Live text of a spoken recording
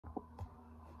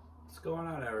going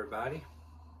on, everybody?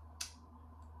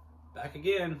 Back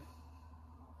again.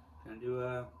 Gonna do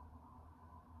a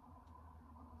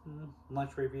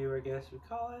lunch review, I guess we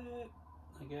call it.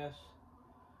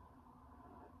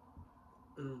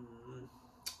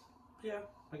 Yeah,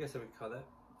 I guess I would call that.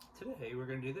 Today we're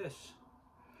gonna do this,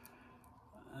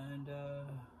 and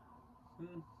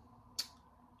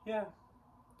yeah,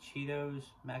 Cheetos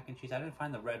mac and cheese. I didn't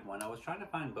find the red one. I was trying to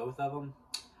find both of them.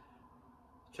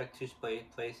 Checked two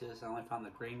places. I only found the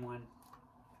green one.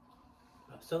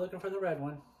 I'm still looking for the red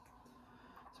one,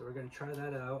 so we're gonna try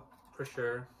that out for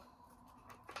sure.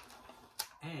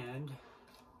 And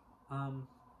and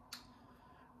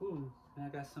I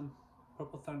got some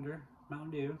Purple Thunder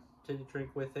Mountain Dew to drink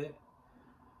with it.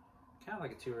 Kind of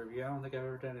like a 2 review. I don't think I've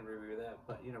ever done a review of that,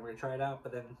 but you know, we're gonna try it out.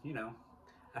 But then, you know,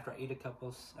 after I eat a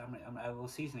couple, I'm gonna add a little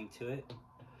seasoning to it.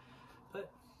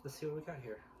 But let's see what we got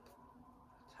here.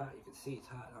 It's hot. You can see it's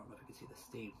hot. I don't know if you can see the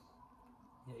steam.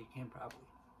 Yeah, you can probably.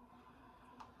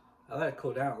 I let it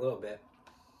cool down a little bit.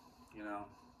 You know,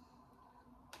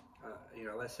 I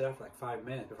let it sit out for like 5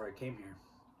 minutes before I came here.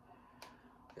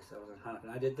 I guess that wasn't hot enough.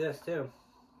 And I did this too.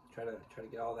 Try to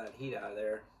get all that heat out of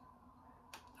there.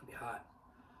 It'll be hot.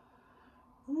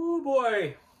 Ooh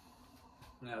boy.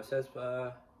 Now it says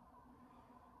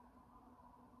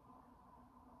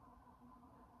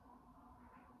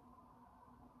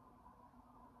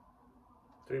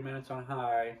 3 minutes on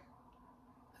high,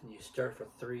 and you stir for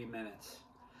 3 minutes.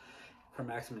 For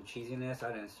maximum cheesiness,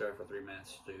 I didn't stir for 3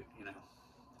 minutes, dude. You know,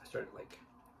 I started like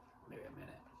maybe a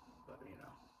minute, but you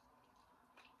know.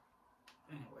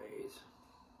 Anyways,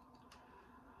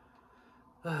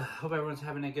 hope everyone's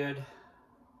having a good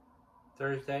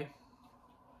Thursday.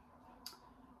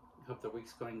 Hope the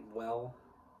week's going well.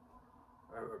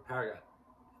 Our power got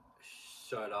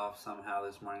shut off somehow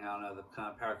this morning. I don't know. The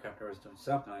kind of power company was doing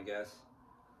something, I guess.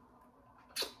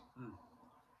 A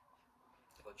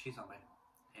little cheese on my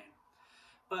hand.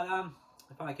 But I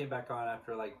finally came back on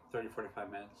after like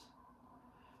 30-45 minutes,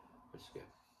 which is good.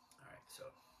 All right, so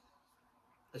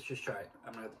let's just try it.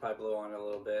 I'm gonna have to probably blow on it a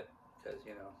little bit because,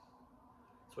 you know,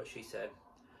 that's what she said.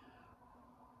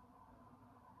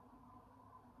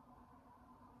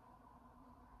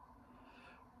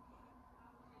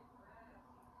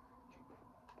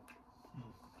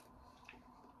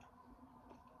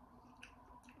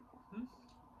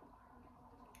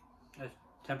 It's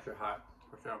temperature hot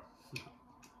for sure.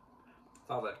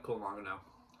 Thought that cool long enough.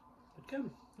 But good.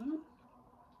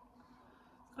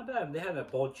 Not bad. They had a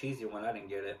bold cheesy one. I didn't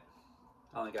get it.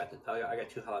 I got 2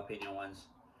 jalapeno ones.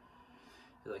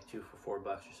 They're like 2 for $4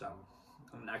 or something.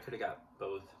 I mean, I could have got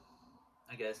both,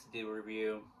 I guess, to do a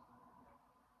review,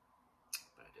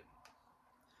 but I didn't.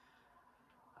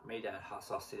 I made that hot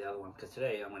sauce to the other one because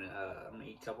today I'm gonna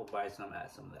eat a couple bites and I'm gonna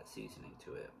add some of that seasoning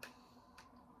to it.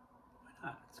 Why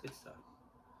not? It's good stuff.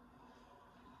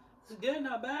 This is good,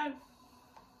 not bad.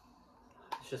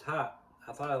 It's just hot.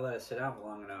 I thought I'd let it sit down for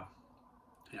long enough.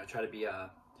 You know, try to be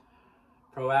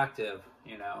proactive,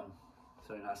 you know,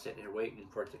 so you're not sitting here waiting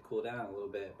for it to cool down a little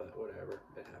bit, but whatever,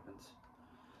 it happens.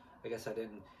 I guess I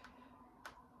didn't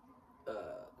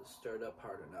stir it up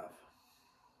hard enough.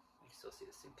 You can still see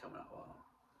this thing coming out well.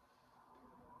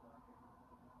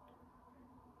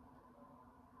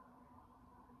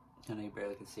 I know you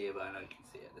barely can see it, but I know you can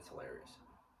see it. It's hilarious.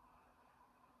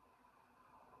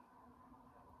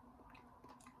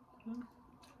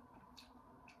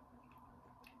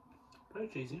 Pretty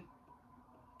cheesy.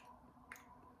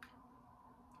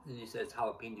 And you said it's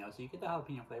jalapeno, so you get the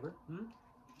jalapeno flavor.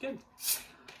 Good.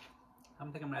 I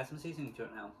think I'm gonna add some seasoning to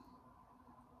it now.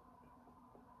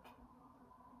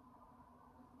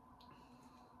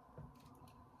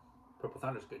 Purple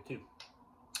Thunder's good too.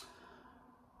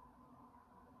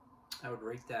 I would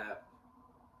rate that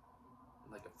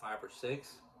like a 5 or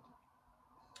 6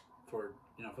 for,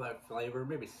 you know, for that flavor,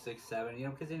 maybe 6, 7, you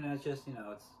know, because, you know, it's just, you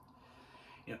know, it's,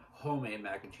 you know, homemade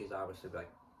mac and cheese obviously like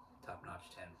top notch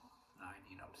 10, 9,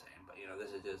 you know what I'm saying, but you know,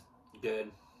 this is just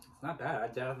good. It's not bad. I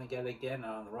definitely get it again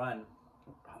on the run,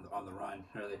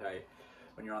 really.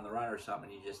 When you're on the run or something,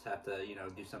 you just have to, you know,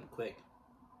 do something quick,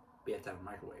 but you have to have a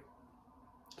microwave.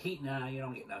 Heat, nah, you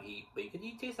don't get no heat, but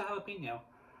you taste the jalapeno.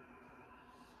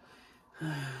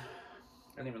 I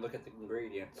didn't even look at the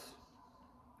ingredients.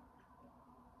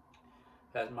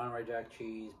 It has Monterey Jack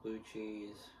cheese, blue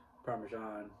cheese,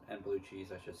 Parmesan, and blue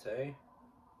cheese, I should say.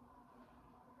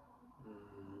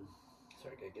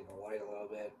 Sorry, gotta get the light a little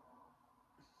bit.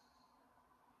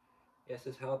 Yes,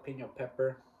 it's jalapeno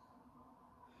pepper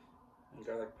and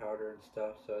garlic powder and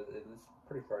stuff, so it's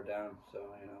pretty far down, so,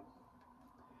 you know.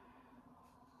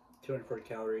 240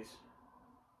 calories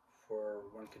for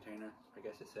 1 container, I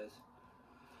guess it says.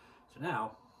 So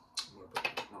now, I'm going to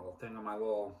put my little thing on my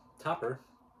little topper.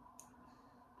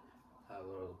 A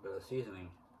little bit of seasoning.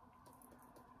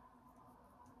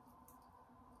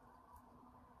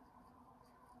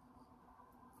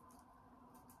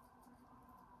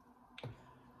 I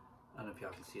don't know if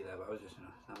y'all can see that, but I was just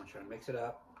I'm gonna try to mix it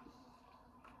up.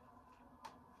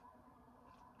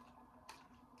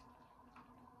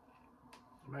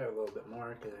 I might have a little bit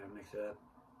more because I gotta mix it up.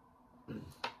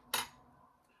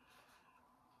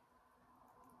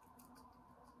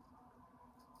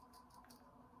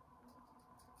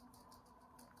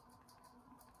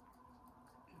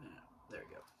 There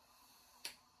we go.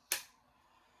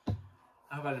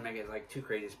 I hope I didn't make it like too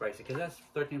crazy spicy because that's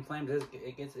 13 Flames.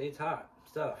 It's hot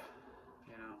stuff.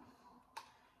 You know,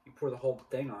 you pour the whole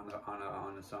thing on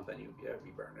something, you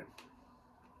be burning.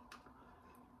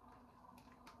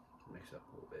 Mix up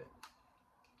a little bit.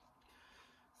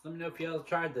 So let me know if y'all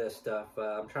tried this stuff.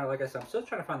 I'm trying, like I said, I'm still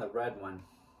trying to find the red one,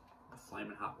 the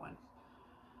flaming hot one.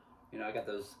 You know, I got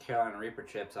those Carolina Reaper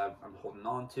chips. I'm holding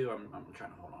on to. I'm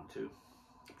trying to hold on to.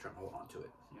 I'm trying to hold on to it.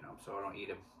 You know, so I don't eat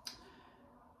them.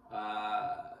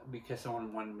 Because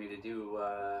someone wanted me to do,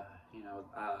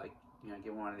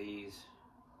 get one of these.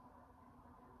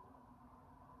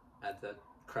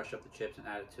 Crush up the chips and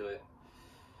add it to it.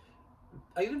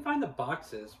 I didn't find the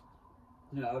boxes.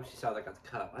 You know, obviously saw that I got the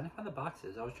cup. I didn't find the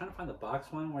boxes. I was trying to find the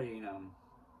box one where, you know,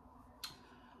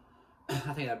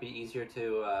 I think that'd be easier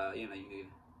to, you could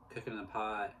cook it in the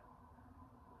pot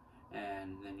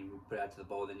and then you put it out to the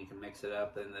bowl, then you can mix it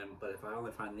up. But if I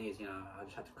only find these, you know, I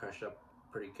just have to crush it up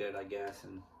pretty good, I guess,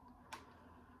 and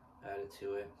add it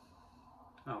to it.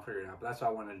 I'll figure it out. But that's what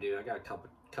I want to do. I got a couple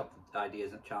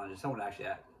ideas and challenges. Someone actually,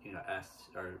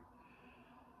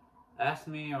 asked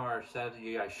me or said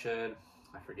you guys should.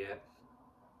 I forget.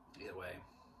 Either way,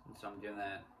 and so I'm doing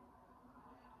that.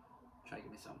 Try to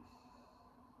get me some.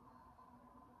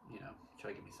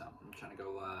 Try to get me some. I'm trying to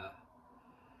go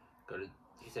to.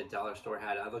 He said dollar store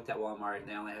had it. I looked at Walmart.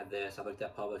 They only had this. I looked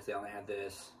at Publix. They only had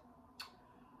this.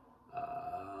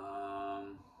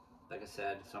 Like I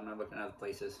said, so I'm gonna look at other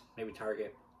places. Maybe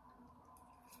Target.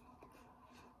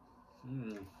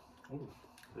 Ooh,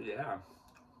 yeah.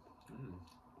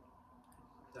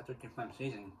 That 13 Flame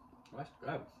seasoning. Well, that's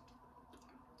good.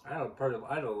 I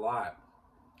had a lot.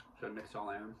 So I mixed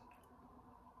all in. I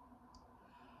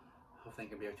don't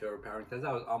think it'd be too overpowering because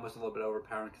that was almost a little bit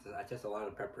overpowering because I tasted a lot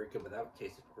of paprika, but that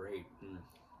tasted great.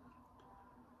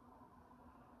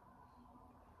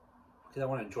 Because I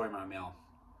want to enjoy my meal.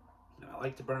 You know, I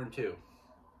like to burn too,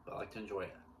 but I like to enjoy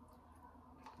it.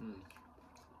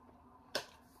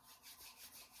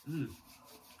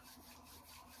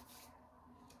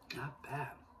 Not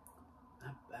bad.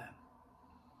 Not bad.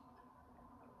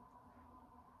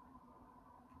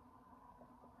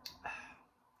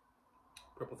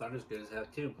 Purple Thunder's good as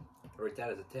heck too. I rate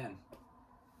that as a 10.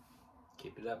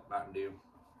 Keep it up, Mountain Dew.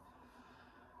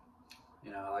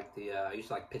 You know, I like I used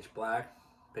to like Pitch Black.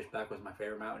 Pitch Black was my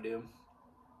favorite Mountain Dew.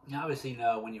 Now, obviously,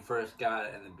 when you first got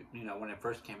it, and when it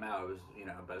first came out, it was,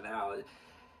 but now,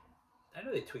 I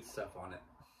know they tweaked stuff on it.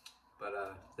 But,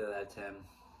 that 10.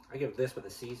 I give this with the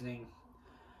seasoning,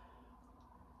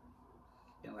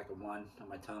 like a 1 on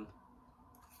my tongue.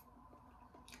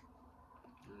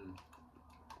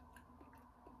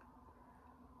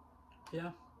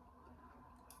 Yeah.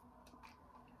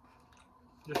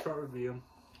 Just short review.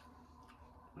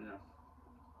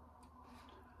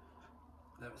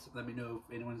 Let me know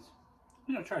if anyone's,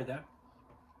 tried that.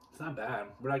 It's not bad.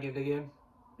 Would I get it again?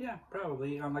 Yeah,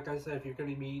 probably. Like I said, if you're going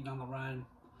to be eating on the run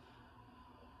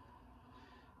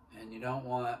and you don't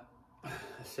want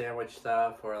sandwich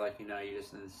stuff, or you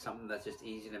just need something that's just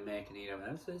easy to make and eat.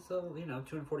 It's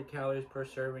 240 calories per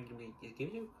serving. It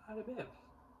gives you quite a bit.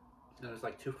 It was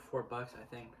like 2 for $4, I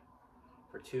think,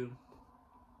 for 2.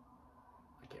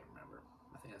 I can't remember.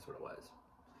 I think that's what it was.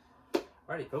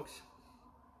 Alrighty, folks.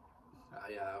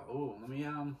 Let me,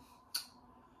 I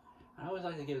always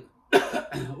like to give,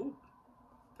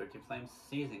 13 Flames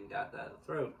seasoning got that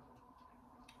throat.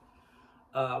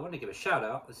 I want to give a shout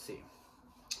out. Let's see.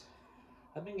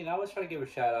 I always try to give a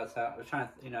shout out. So I was trying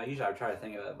to, usually I try to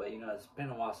think of it, but it's been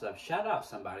a while since I've shout out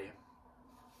somebody.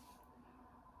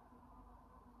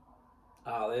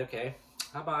 Oh, okay.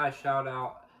 How about I shout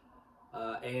out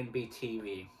A&B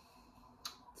TV?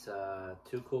 It's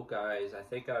 2 cool guys. I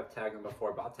think I've tagged them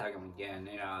before, but I'll tag them again.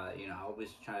 I always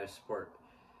try to support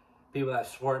people that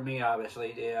support me.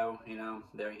 Obviously,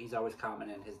 he's always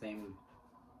commenting. His name,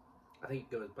 I think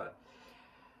it goes, but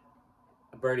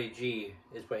Birdie G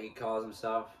is what he calls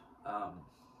himself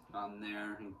on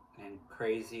there, and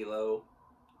Crazy Loke.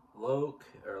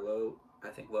 I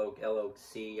think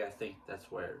LOC, I think that's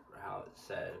how it's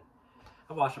said.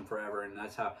 I've watched them forever, and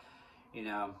that's how, you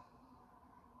know,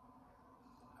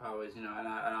 I always, you know, and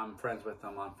I'm friends with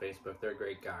them on Facebook. They're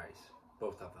great guys,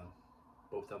 both of them.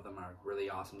 Both of them are really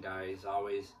awesome guys.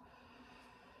 Always,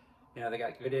 you know, they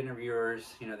got good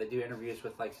interviewers. You know, they do interviews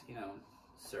with, like, you know,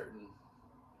 certain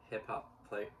hip hop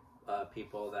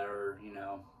people that are, you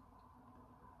know,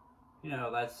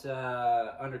 that's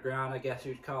underground, I guess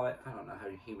you'd call it. I don't know how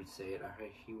he would say it.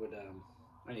 He would.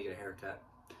 I need to get a haircut.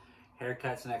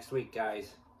 Haircuts next week,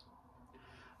 guys.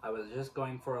 I was just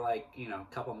going for, like, you know,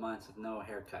 a couple months of no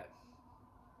haircut.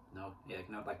 No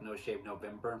no shave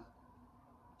November.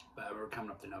 But we're coming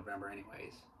up to November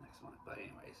anyways, next month. But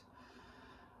anyways,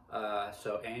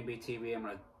 so A&B TV, I'm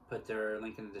gonna put their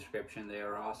link in the description. They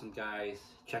are awesome guys.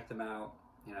 Check them out.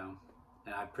 You know,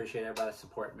 and I appreciate everybody that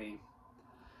support me.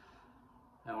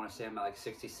 I want to say I'm at like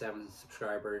 67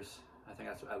 subscribers. I think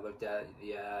that's what I looked at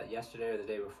yesterday or the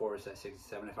day before. Was at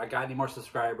 67. If I got any more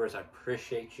subscribers, I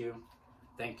appreciate you.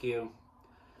 Thank you.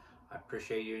 I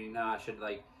appreciate you. You know, I should,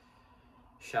 like,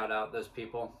 shout out those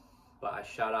people, but I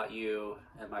shout out you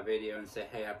in my video and say,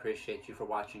 hey, I appreciate you for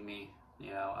watching me. You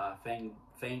know, Fang.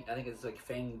 I think it's like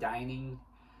Fang Dining.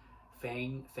 Oh,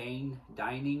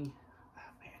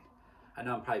 man, I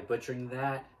know I'm probably butchering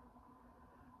that,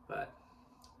 but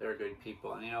they're good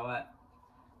people. And you know what?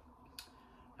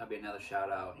 That'll be another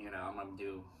shout out. You know, I'm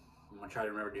gonna try to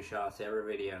remember to do shout outs to every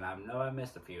video, and I know I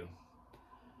missed a few.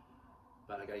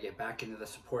 But I gotta get back into the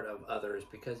support of others,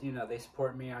 because, you know, they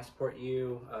support me, I support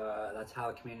you. That's how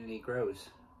the community grows.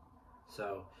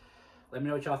 So let me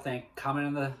know what y'all think. Comment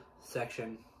in the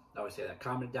section. I always say that.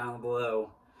 Comment down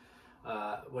below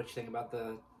what you think about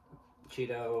the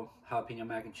Cheeto jalapeno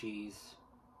mac and cheese.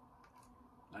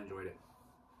 I enjoyed it.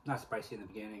 Not spicy in the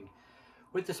beginning.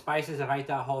 With the spices, if I ate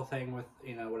that whole thing with,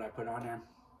 you know, what I put on there,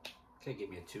 okay, give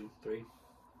me a 2, 3,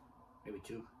 maybe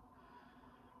 2.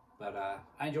 But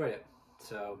I enjoyed it.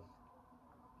 So,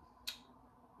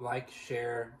 like,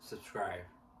 share, subscribe,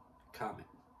 comment.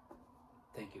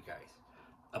 Thank you, guys.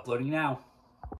 Uploading now.